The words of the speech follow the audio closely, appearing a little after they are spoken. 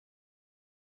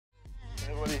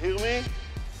hear me?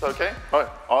 It's okay? All right,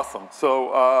 awesome.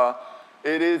 So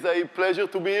it is a pleasure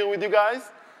to be here with you guys.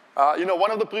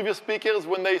 One of the previous speakers,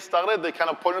 when they started, they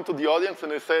kind of pointed to the audience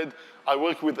and they said, I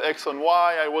work with X on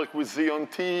Y, I work with Z on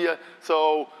T.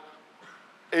 So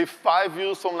if 5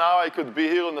 years from now I could be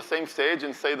here on the same stage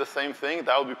and say the same thing,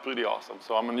 that would be pretty awesome.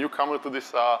 So I'm a newcomer to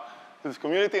this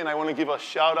community, and I want to give a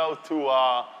shout out to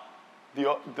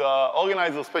the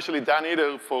organizer, especially Dan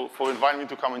Eder, for inviting me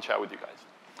to come and chat with you guys.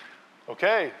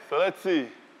 Okay, so let's see.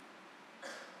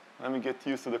 Let me get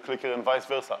used to the clicker and vice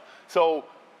versa. So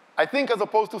I think as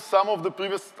opposed to some of the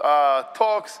previous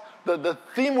talks, the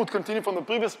theme would continue from the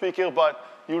previous speaker, but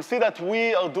you'll see that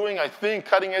we are doing, I think,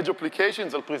 cutting-edge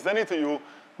applications. I'll present it to you,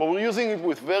 but we're using it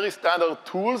with very standard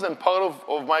tools, and part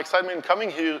of my excitement in coming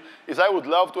here is I would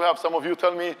love to have some of you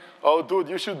tell me, oh, dude,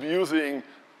 you should be using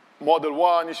Model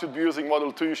 1, you should be using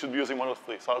Model 2, you should be using Model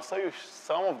 3. So I'll show you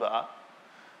some of that.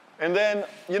 And then,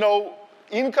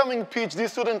 incoming PhD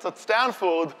students at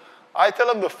Stanford, I tell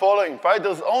them the following, right?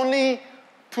 There's only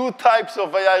 2 types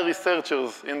of AI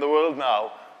researchers in the world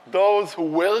now. Those who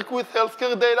work with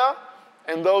healthcare data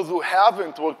and those who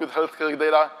haven't worked with healthcare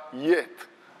data yet.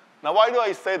 Now, why do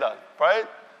I say that, right?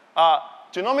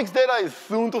 Genomics data is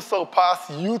soon to surpass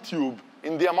YouTube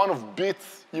in the amount of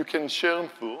bits you can churn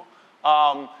through.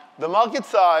 The market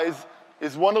size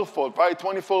is wonderful, right?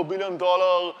 $24 billion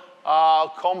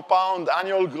compound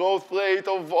annual growth rate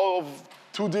of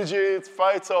 2 digits,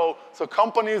 right? So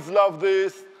companies love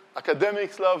this,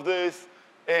 academics love this,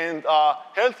 and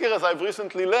healthcare, as I've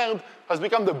recently learned, has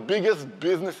become the biggest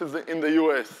businesses in the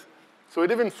US. So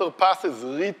it even surpasses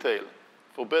retail,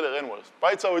 for better and worse,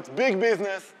 right? So it's big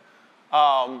business.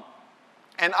 And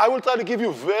I will try to give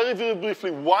you very, very briefly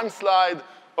one slide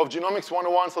of Genomics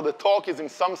 101. So the talk is in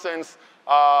some sense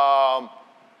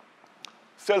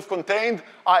self-contained.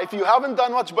 If you haven't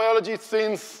done much biology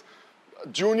since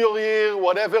junior year,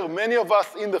 whatever, many of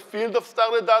us in the field have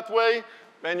started that way.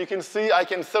 And you can see I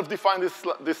can self-define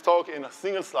this talk in a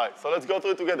single slide. So let's go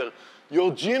through it together.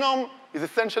 Your genome is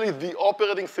essentially the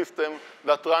operating system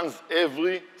that runs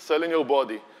every cell in your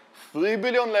body. 3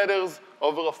 billion letters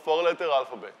over a 4-letter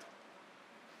alphabet.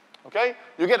 Okay?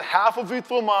 You get half of it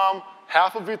from mom,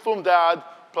 half of it from dad,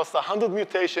 plus 100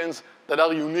 mutations that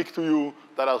are unique to you,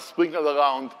 that are sprinkled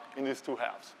around in these 2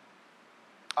 halves.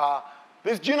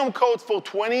 This genome codes for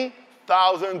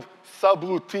 20,000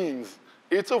 subroutines,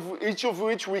 each of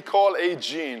which we call a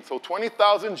gene. So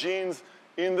 20,000 genes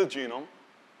in the genome.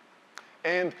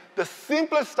 And the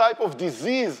simplest type of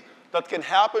disease that can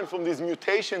happen from these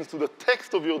mutations to the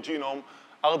text of your genome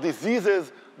are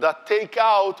diseases that take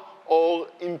out or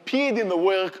impede in the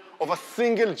work of a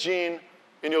single gene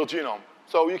in your genome.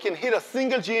 So you can hit a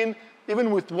single gene,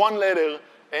 even with 1 letter,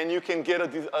 and you can get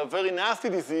a very nasty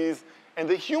disease. And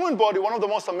the human body, one of the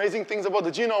most amazing things about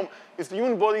the genome is the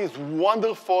human body is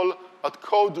wonderful at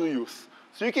code reuse.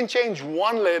 So you can change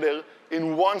 1 letter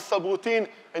in 1 subroutine,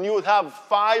 and you would have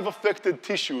 5 affected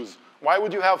tissues. Why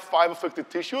would you have 5 affected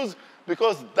tissues?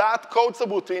 Because that code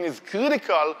subroutine is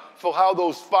critical for how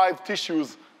those 5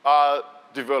 tissues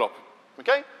develop.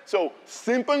 Okay? So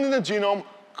simple in the genome,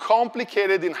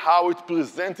 complicated in how it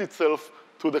presents itself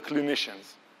to the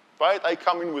clinicians. Right? I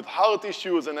come in with heart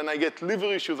issues, and then I get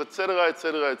liver issues, et cetera, et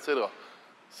cetera, et cetera.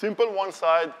 Simple one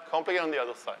side, complicated on the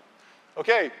other side.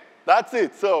 Okay, that's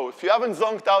it. So if you haven't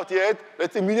zonked out yet,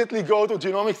 let's immediately go to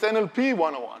Genomics NLP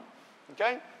 101.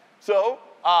 Okay? So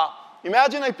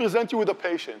imagine I present you with a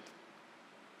patient.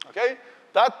 Okay?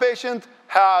 That patient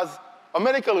has a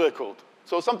medical record.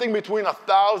 So something between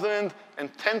 1,000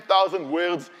 and 10,000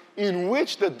 words in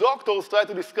which the doctors try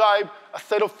to describe a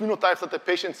set of phenotypes that the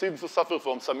patient seems to suffer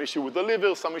from. Some issue with the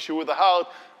liver, some issue with the heart.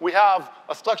 We have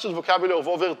a structured vocabulary of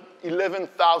over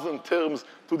 11,000 terms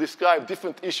to describe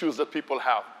different issues that people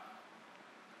have.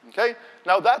 Okay?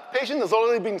 Now that patient has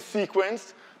already been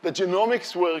sequenced, the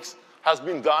genomics works has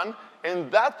been done,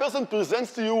 and that person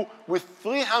presents to you with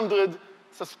 300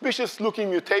 suspicious-looking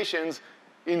mutations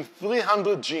in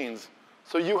 300 genes.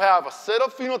 So you have a set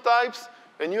of phenotypes,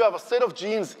 and you have a set of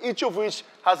genes, each of which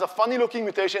has a funny-looking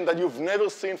mutation that you've never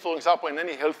seen, for example, in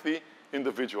any healthy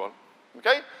individual.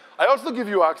 Okay? I also give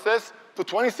you access to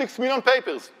 26 million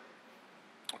papers.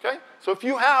 Okay? So if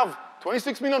you have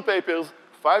 26 million papers,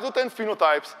 5 to 10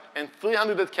 phenotypes, and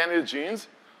 300 candidate genes,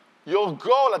 your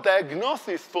goal, a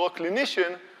diagnosis for a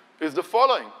clinician, is the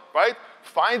following, right?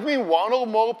 Find me 1 or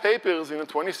more papers in the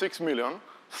 26 million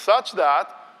such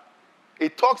that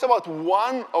it talks about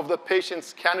one of the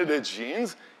patient's candidate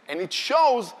genes, and it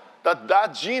shows that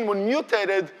that gene, when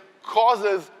mutated,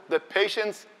 causes the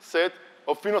patient's set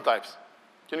of phenotypes.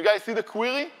 Can you guys see the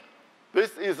query?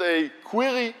 This is a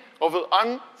query over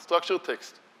unstructured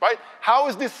text. right? How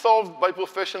is this solved by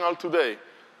professionals today?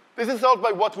 This is solved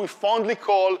by what we fondly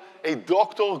call a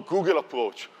Dr. Google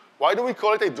approach. Why do we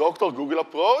call it a Dr. Google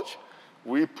approach?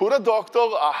 We put a doctor,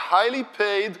 a highly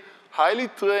paid, highly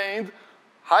trained,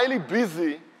 highly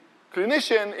busy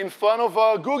clinician in front of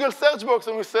a Google search box,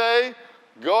 and we say,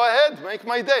 go ahead, make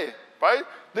my day, right?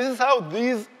 This is how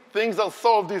these things are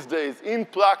solved these days in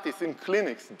practice, in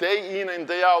clinics, day in and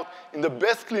day out, in the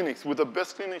best clinics with the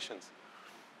best clinicians,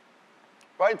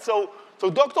 right? So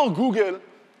Dr. Google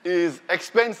is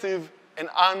expensive and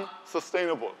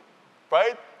unsustainable,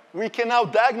 right? We can now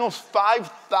diagnose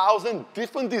 5,000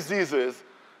 different diseases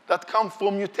that come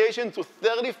from mutation to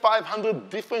 3,500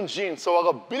 different genes. So our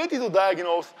ability to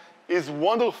diagnose is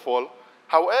wonderful.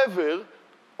 However,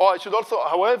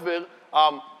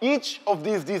 each of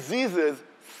these diseases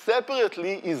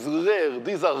separately is rare.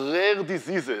 These are rare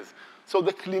diseases. So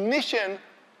the clinician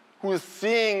who is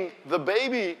seeing the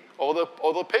baby or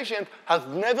the patient has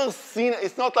never seen,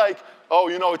 it's not like, oh,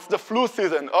 you know, it's the flu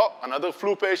season. Oh, another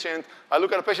flu patient. I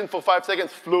look at a patient for 5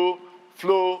 seconds, flu,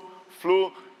 flu,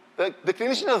 flu. The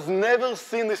clinician has never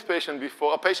seen this patient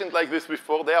before, a patient like this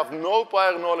before. They have no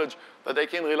prior knowledge that they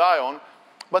can rely on.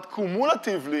 But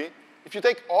cumulatively, if you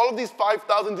take all of these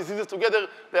 5,000 diseases together,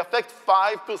 they affect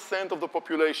 5% of the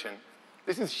population.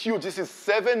 This is huge. This is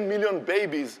 7 million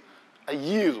babies a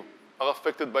year are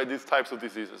affected by these types of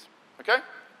diseases, okay?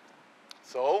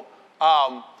 So,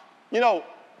 you know,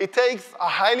 it takes a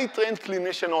highly trained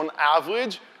clinician on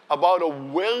average about a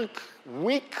work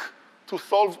week to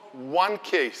solve one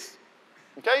case,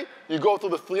 okay? You go through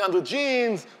the 300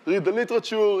 genes, read the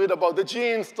literature, read about the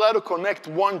genes, try to connect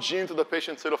one gene to the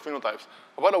patient's set of phenotypes.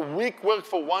 About a week work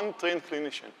for one trained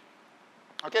clinician.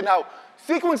 Okay, now,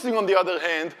 sequencing, on the other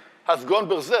hand, has gone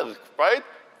berserk, right?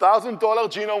 $1,000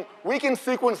 genome. We can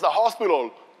sequence the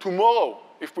hospital tomorrow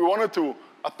if we wanted to.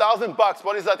 $1,000,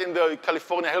 what is that in the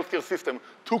California healthcare system?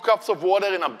 2 cups of water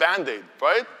and a Band-Aid,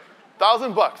 right?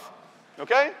 $1,000,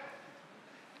 okay?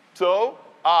 So,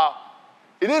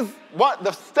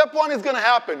 the step one is going to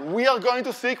happen. We are going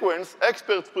to sequence,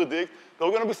 experts predict, that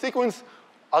we're going to be sequenced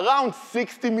around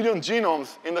 60 million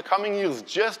genomes in the coming years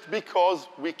just because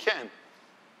we can.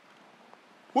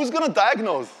 Who's going to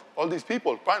diagnose all these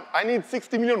people? I need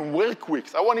 60 million work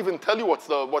weeks. I won't even tell you what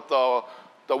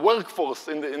the workforce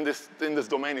in this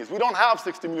domain is. We don't have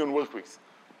 60 million work weeks,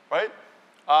 right?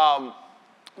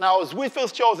 Now, as we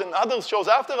first chose and others chose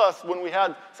after us, when we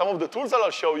had some of the tools that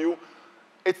I'll show you,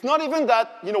 it's not even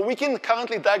that, you know, we can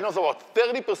currently diagnose about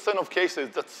 30% of cases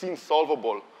that seem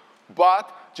solvable.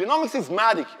 But genomics is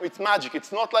magic. It's magic.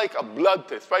 It's not like a blood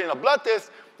test, right? In a blood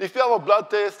test, if you have a blood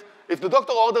test, if the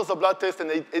doctor orders a blood test and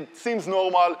it seems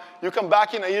normal, you come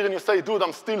back in a year and you say, dude,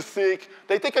 I'm still sick.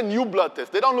 They take a new blood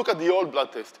test. They don't look at the old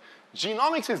blood test.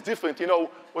 Genomics is different. You know,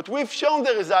 what we've shown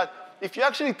there is that if you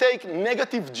actually take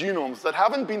negative genomes that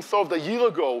haven't been solved a year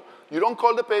ago, you don't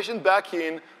call the patient back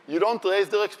in, you don't raise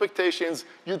their expectations,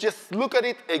 you just look at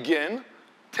it again,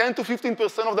 10 to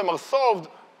 15% of them are solved,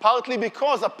 partly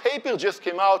because a paper just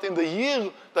came out in the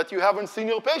year that you haven't seen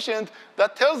your patient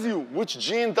that tells you which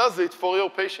gene does it for your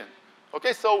patient.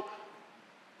 Okay, so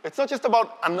it's not just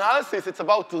about analysis, it's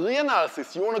about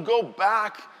reanalysis. You want to go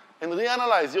back and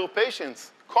reanalyze your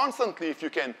patients constantly if you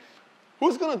can.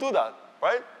 Who's going to do that,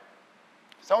 right?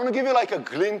 So I want to give you like a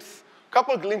glimpse, a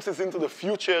couple of glimpses into the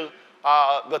future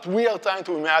that we are trying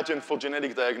to imagine for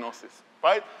genetic diagnosis,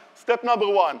 right? Step number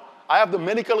one, I have the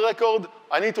medical record.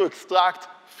 I need to extract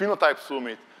phenotypes from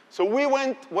it. So we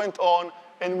went on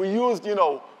and we used, you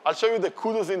know, I'll show you the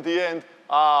kudos in the end.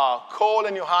 Cole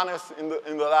and Johannes in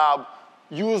the lab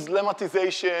used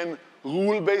lemmatization,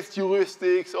 rule-based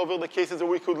heuristics over the cases that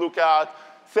we could look at,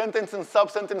 sentence and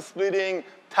sub-sentence splitting,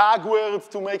 tag words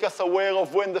to make us aware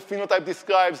of when the phenotype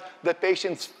describes the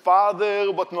patient's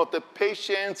father, but not the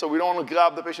patient. So we don't want to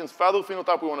grab the patient's father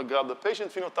phenotype, we want to grab the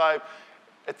patient phenotype,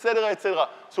 et cetera, et cetera.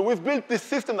 So we've built this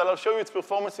system that I'll show you its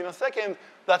performance in a second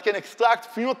that can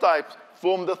extract phenotypes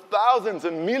from the thousands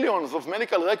and millions of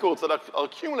medical records that are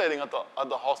accumulating at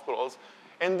the hospitals.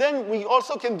 And then we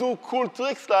also can do cool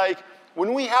tricks like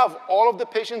when we have all of the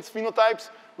patient's phenotypes,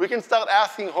 we can start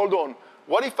asking, hold on,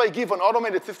 what if I give an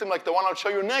automated system like the one I'll show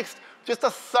you next, just a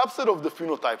subset of the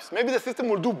phenotypes? Maybe the system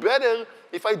will do better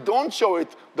if I don't show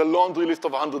it the laundry list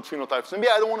of 100 phenotypes. Maybe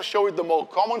I don't want to show it the more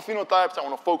common phenotypes. I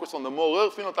want to focus on the more rare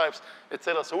phenotypes, et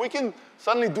cetera. So we can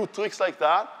suddenly do tricks like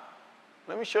that.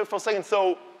 Let me show you for a second.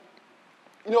 So,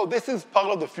 you know, this is part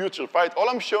of the future, right? All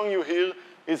I'm showing you here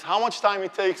is how much time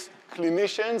it takes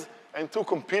clinicians and 2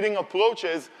 competing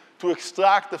approaches to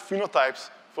extract the phenotypes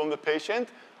from the patient.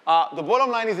 The bottom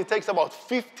line is it takes about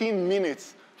 15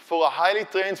 minutes for a highly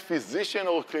trained physician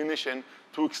or clinician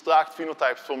to extract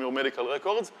phenotypes from your medical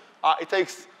records. It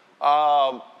takes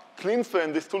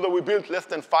CleanFin, this tool that we built, less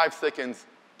than 5 seconds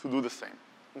to do the same.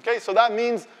 Okay, so that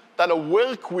means that a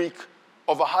work week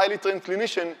of a highly trained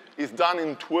clinician is done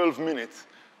in 12 minutes.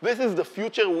 This is the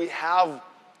future we have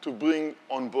to bring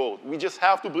on board. We just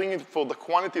have to bring it for the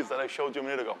quantities that I showed you a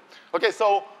minute ago. Okay,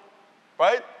 so,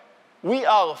 right? We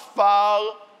are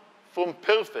far from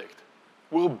perfect.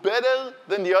 We're better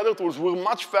than the other tools. We're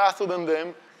much faster than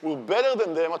them. We're better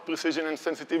than them at precision and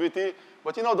sensitivity.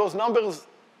 But those numbers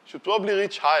should probably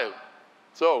reach higher.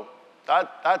 So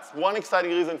that's one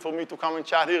exciting reason for me to come and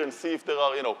chat here and see if there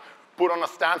are, put on a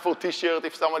Stanford t-shirt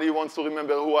if somebody wants to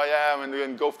remember who I am and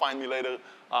then go find me later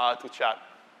to chat.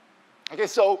 Okay,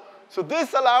 so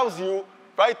this allows you,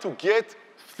 right, to get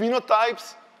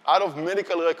phenotypes out of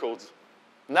medical records.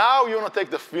 Now you want to take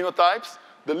the phenotypes,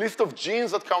 the list of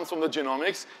genes that comes from the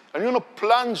genomics, and you want to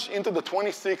plunge into the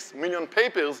 26 million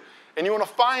papers, and you want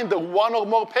to find the one or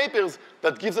more papers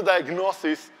that gives a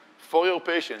diagnosis for your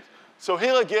patient. So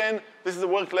here again, this is a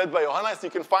work led by Johanna. So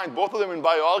you can find both of them in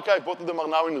bioRxiv. Both of them are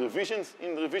now in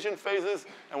revision phases,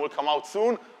 and will come out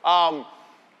soon.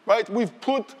 Right? We've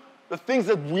put the things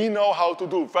that we know how to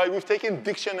do, right? We've taken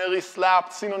dictionaries,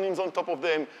 slapped synonyms on top of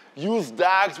them, used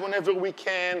DAGs whenever we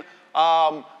can,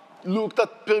 looked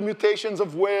at permutations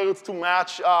of words to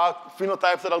match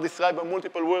phenotypes that are described by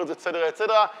multiple words, et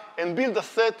cetera, and build a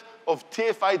set of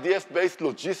TF-IDF-based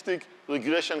logistic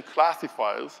regression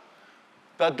classifiers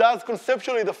that does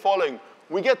conceptually the following.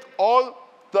 We get all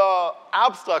the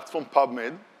abstracts from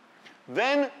PubMed.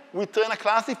 Then we train a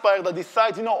classifier that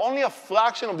decides, only a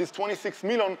fraction of these 26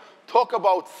 million talk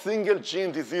about single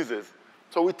gene diseases.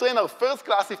 So we train our first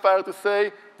classifier to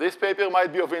say, this paper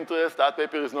might be of interest, that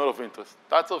paper is not of interest.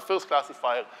 That's our first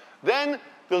classifier. Then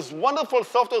there's wonderful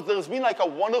software. There's been like a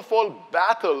wonderful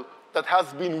battle that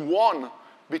has been won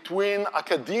between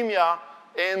academia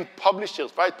and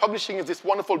publishers, right? Publishing is this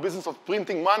wonderful business of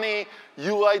printing money.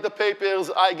 You write the papers,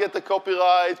 I get the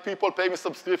copyright, people pay me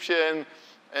subscription,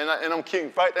 and I'm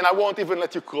king, right? And I won't even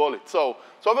let you crawl it. So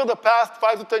over the past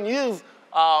 5 to 10 years,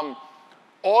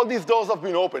 all these doors have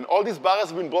been opened. All these barriers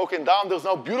have been broken down. There's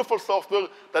now beautiful software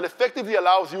that effectively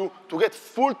allows you to get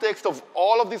full text of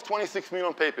all of these 26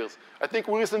 million papers. I think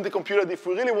we recently computed if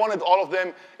we really wanted all of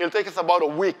them, it'll take us about a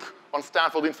week on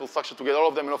Stanford infrastructure to get all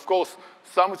of them. And of course,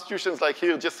 some institutions like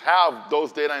here just have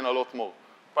those data and a lot more,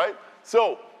 right?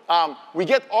 So we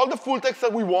get all the full text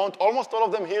that we want, almost all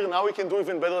of them here. Now we can do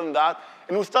even better than that.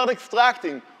 And we start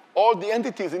extracting all the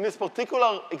entities, in this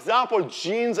particular example,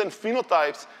 genes and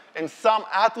phenotypes, and some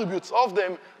attributes of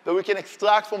them that we can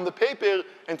extract from the paper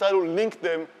and try to link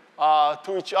them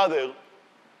to each other.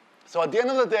 So at the end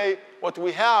of the day, what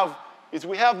we have is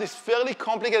we have this fairly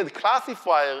complicated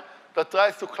classifier that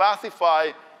tries to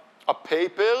classify a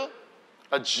paper,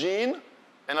 a gene,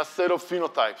 and a set of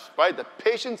phenotypes, right? The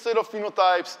patient set of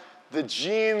phenotypes, the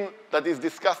gene that is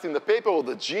discussed in the paper, or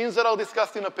the genes that are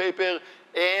discussed in the paper,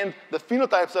 and the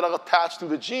phenotypes that are attached to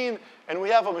the gene. And we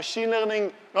have a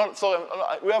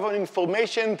we have an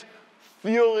information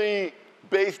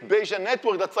theory-based Bayesian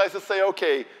network that tries to say,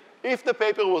 okay, if the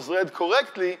paper was read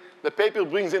correctly, the paper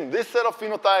brings in this set of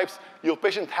phenotypes, your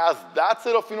patient has that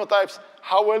set of phenotypes,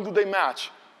 how well do they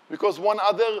match? Because one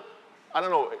other,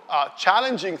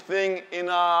 challenging thing in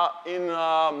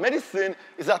medicine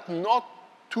is that not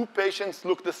two patients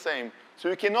look the same. So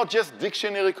you cannot just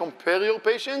dictionary compare your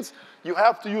patients. You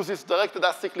have to use this directed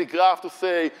acyclic graph to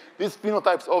say these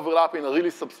phenotypes overlap in a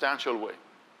really substantial way.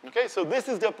 Okay, so this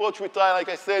is the approach we try. Like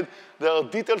I said, there are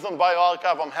details on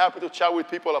bioRxiv. I'm happy to chat with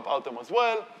people about them as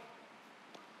well.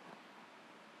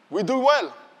 We do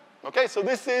well. Okay, so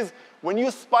this is when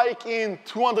you spike in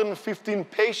 215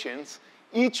 patients,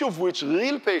 each of which,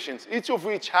 real patients, each of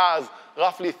which has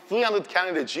roughly 300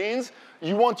 candidate genes,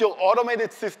 you want your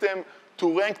automated system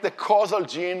to rank the causal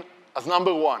gene as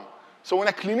number 1. So when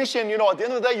a clinician, at the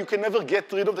end of the day, you can never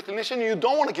get rid of the clinician. You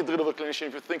don't want to get rid of a clinician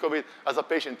if you think of it as a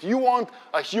patient. You want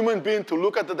a human being to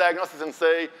look at the diagnosis and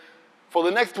say, for the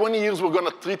next 20 years, we're going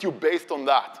to treat you based on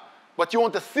that. But you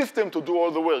want the system to do all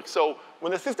the work. So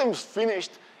when the system is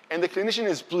finished and the clinician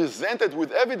is presented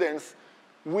with evidence,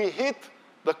 we hit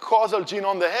the causal gene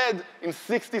on the head in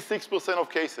 66%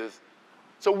 of cases.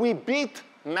 So we beat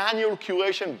manual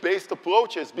curation-based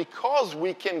approaches because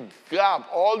we can grab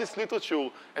all this literature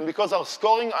and because our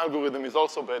scoring algorithm is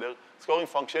also better, scoring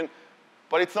function,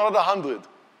 but it's not at 100.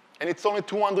 And it's only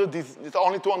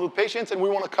 200 patients, and we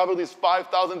want to cover these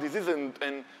 5,000 diseases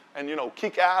and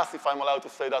kick ass, if I'm allowed to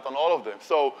say that, on all of them.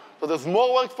 So there's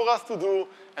more work for us to do,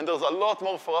 and there's a lot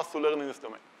more for us to learn in this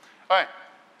domain. All right,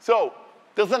 so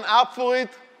there's an app for it.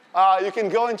 You can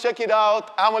go and check it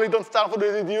out. Emily on Stanford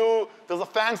with you. There's a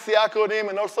fancy acronym.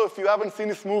 And also, if you haven't seen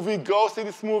this movie, go see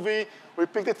this movie. We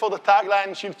picked it for the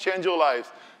tagline, she'll change your lives.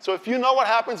 So if you know what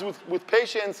happens with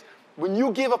patients, when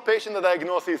you give a patient a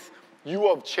diagnosis, you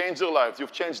have changed their lives.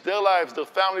 You've changed their lives, their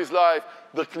family's life.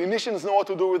 The clinicians know what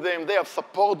to do with them. They have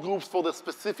support groups for the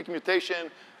specific mutation,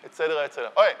 et cetera, et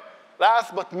cetera. All right,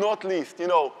 last but not least,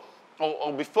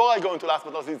 or before I go into last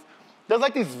but not least, there's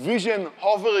like this vision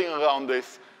hovering around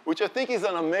this, which I think is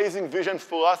an amazing vision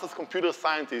for us as computer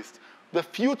scientists. The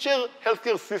future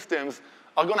healthcare systems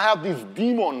are going to have these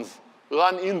demons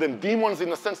run in them, demons in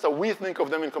the sense that we think of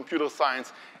them in computer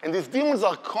science. And these demons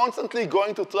are constantly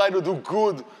going to try to do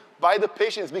good by the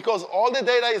patients because all the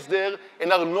data is there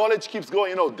and our knowledge keeps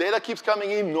going. Data keeps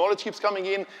coming in, knowledge keeps coming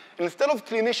in. And instead of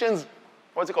clinicians,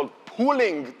 what's it called,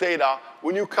 pooling data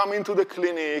when you come into the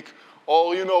clinic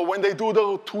or when they do the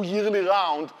 2-yearly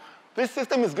round, this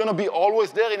system is going to be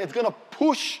always there, and it's going to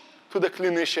push to the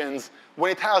clinicians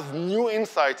when it has new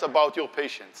insights about your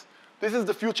patients. This is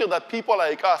the future that people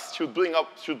like us should bring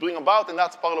about, and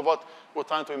that's part of what we're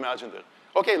trying to imagine there.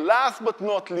 Okay, last but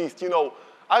not least,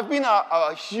 I've been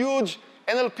a huge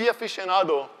NLP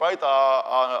aficionado, right?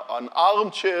 An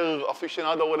armchair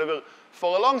aficionado, whatever,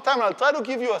 for a long time. And I'll try to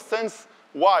give you a sense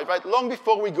why, right? Long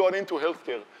before we got into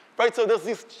healthcare, right? So there's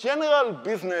this general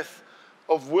business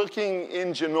of working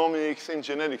in genomics, in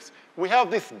genetics. We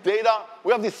have this data,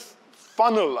 we have this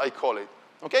funnel, I call it,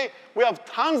 okay? We have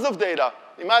tons of data.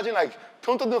 Imagine like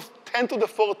 10 to the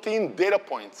 14 data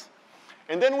points.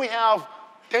 And then we have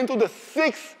 10 to the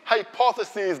 6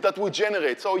 hypotheses that we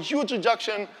generate. So a huge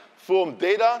reduction from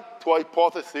data to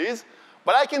hypotheses.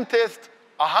 But I can test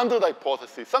 100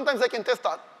 hypotheses. Sometimes I can test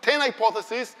 10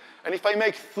 hypotheses, and if I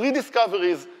make 3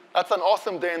 discoveries, that's an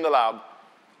awesome day in the lab.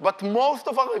 But most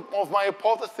of my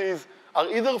hypotheses are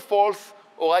either false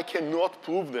or I cannot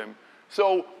prove them.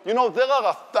 So, there are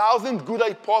 1,000 good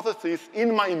hypotheses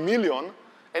in my million,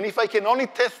 and if I can only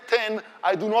test 10,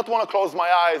 I do not want to close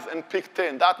my eyes and pick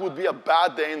 10. That would be a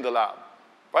bad day in the lab,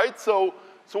 right? So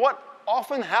what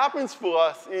often happens for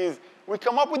us is we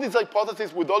come up with these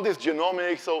hypotheses with all this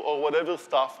genomics or whatever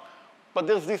stuff, but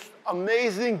there's this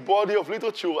amazing body of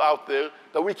literature out there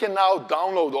that we can now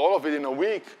download all of it in a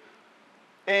week.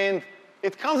 And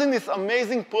it comes in this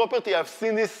amazing property. I've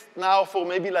seen this now for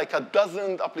maybe like a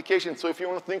dozen applications. So if you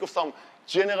want to think of some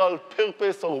general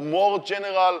purpose or more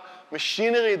general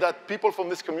machinery that people from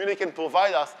this community can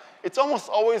provide us, it's almost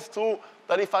always true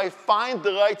that if I find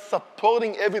the right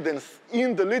supporting evidence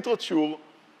in the literature,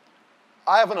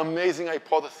 I have an amazing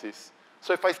hypothesis.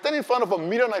 So if I stand in front of 1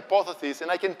 million hypotheses and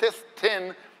I can test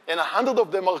 10 and 100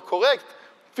 of them are correct,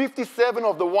 57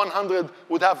 of the 100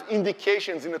 would have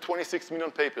indications in the 26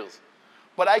 million papers.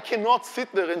 But I cannot sit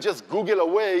there and just Google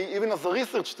away, even as a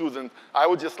research student. I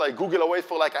would just like Google away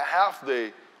for like a half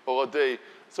day or a day.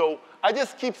 So I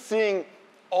just keep seeing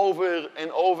over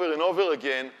and over and over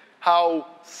again how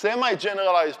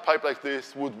semi-generalized pipe like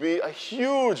this would be a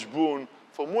huge boon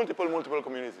for multiple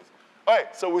communities. All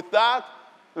right, so with that,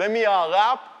 let me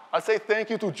wrap. I'll say thank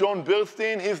you to John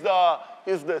Bernstein. He's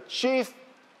the chief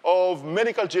of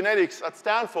medical genetics at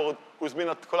Stanford, who's been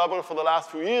a collaborator for the last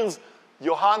few years.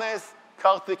 Johannes,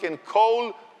 Karthik, and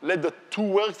Cole led the 2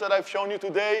 works that I've shown you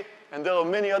today, and there are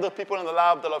many other people in the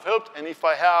lab that have helped, and if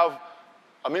I have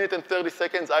 1 minute and 30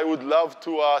 seconds, I would love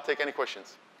to take any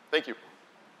questions. Thank you.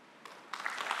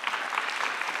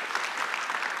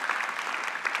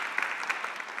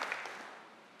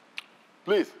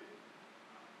 Please.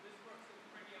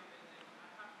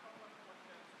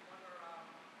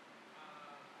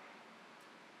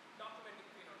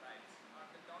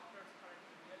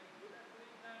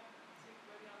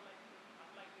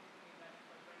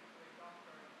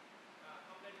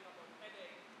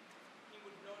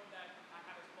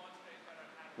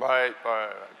 Right.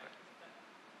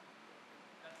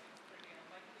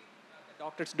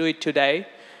 Doctors do it today.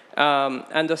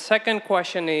 And the second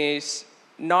question is,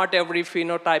 not every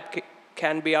phenotype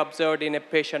can be observed in a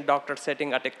patient-doctor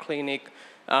setting at a clinic.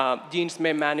 Genes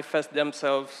may manifest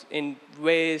themselves in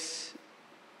ways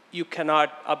you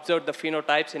cannot observe the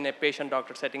phenotypes in a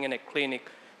patient-doctor setting in a clinic.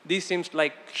 These seems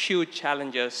like huge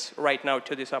challenges right now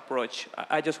to this approach.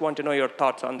 I just want to know your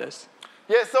thoughts on this.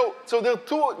 Yeah, so there are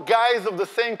 2 guys of the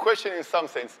same question in some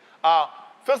sense.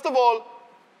 First of all,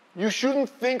 you shouldn't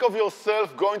think of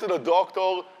yourself going to the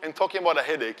doctor and talking about a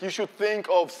headache. You should think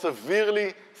of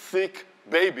severely sick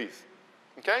babies,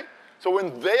 okay? So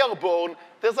when they are born,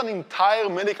 there's an entire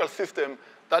medical system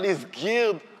that is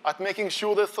geared at making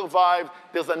sure they survive.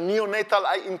 There's a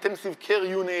neonatal intensive care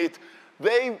unit.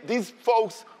 These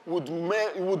folks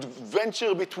would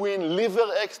venture between liver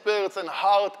experts and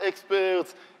heart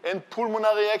experts and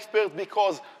pulmonary experts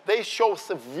because they show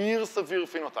severe, severe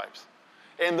phenotypes.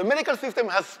 And the medical system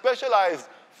has specialized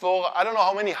for I don't know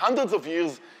how many hundreds of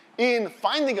years in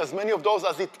finding as many of those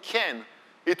as it can.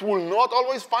 It will not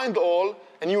always find all,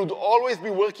 and you would always be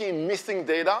working in missing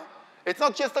data. It's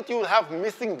not just that you will have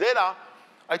missing data.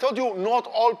 I told you not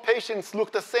all patients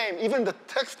look the same. Even the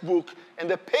textbook and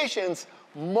the patients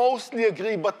mostly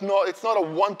agree, but no, it's not a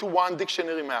one-to-one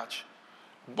dictionary match.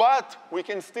 But we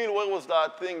can still, where was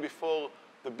that thing before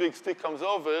the big stick comes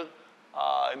over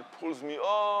and pulls me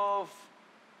off?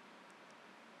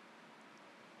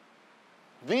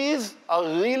 These are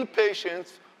real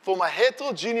patients from a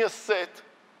heterogeneous set,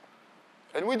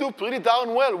 and we do pretty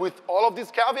darn well with all of these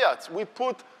caveats. We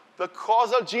put the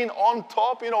causal gene on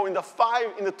top, in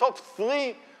the top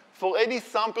 3 for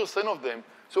 80-some% of them.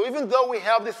 So even though we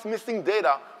have this missing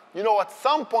data, at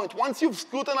some point, once you've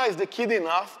scrutinized the kid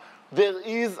enough, there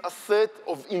is a set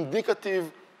of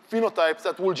indicative phenotypes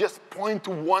that will just point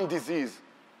to one disease.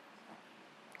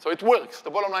 So it works. The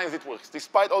bottom line is it works.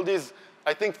 Despite all these,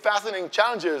 I think, fascinating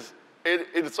challenges,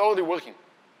 it's already working.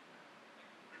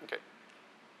 Okay.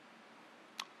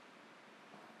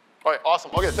 All right,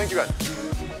 awesome. Okay, thank you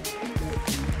guys.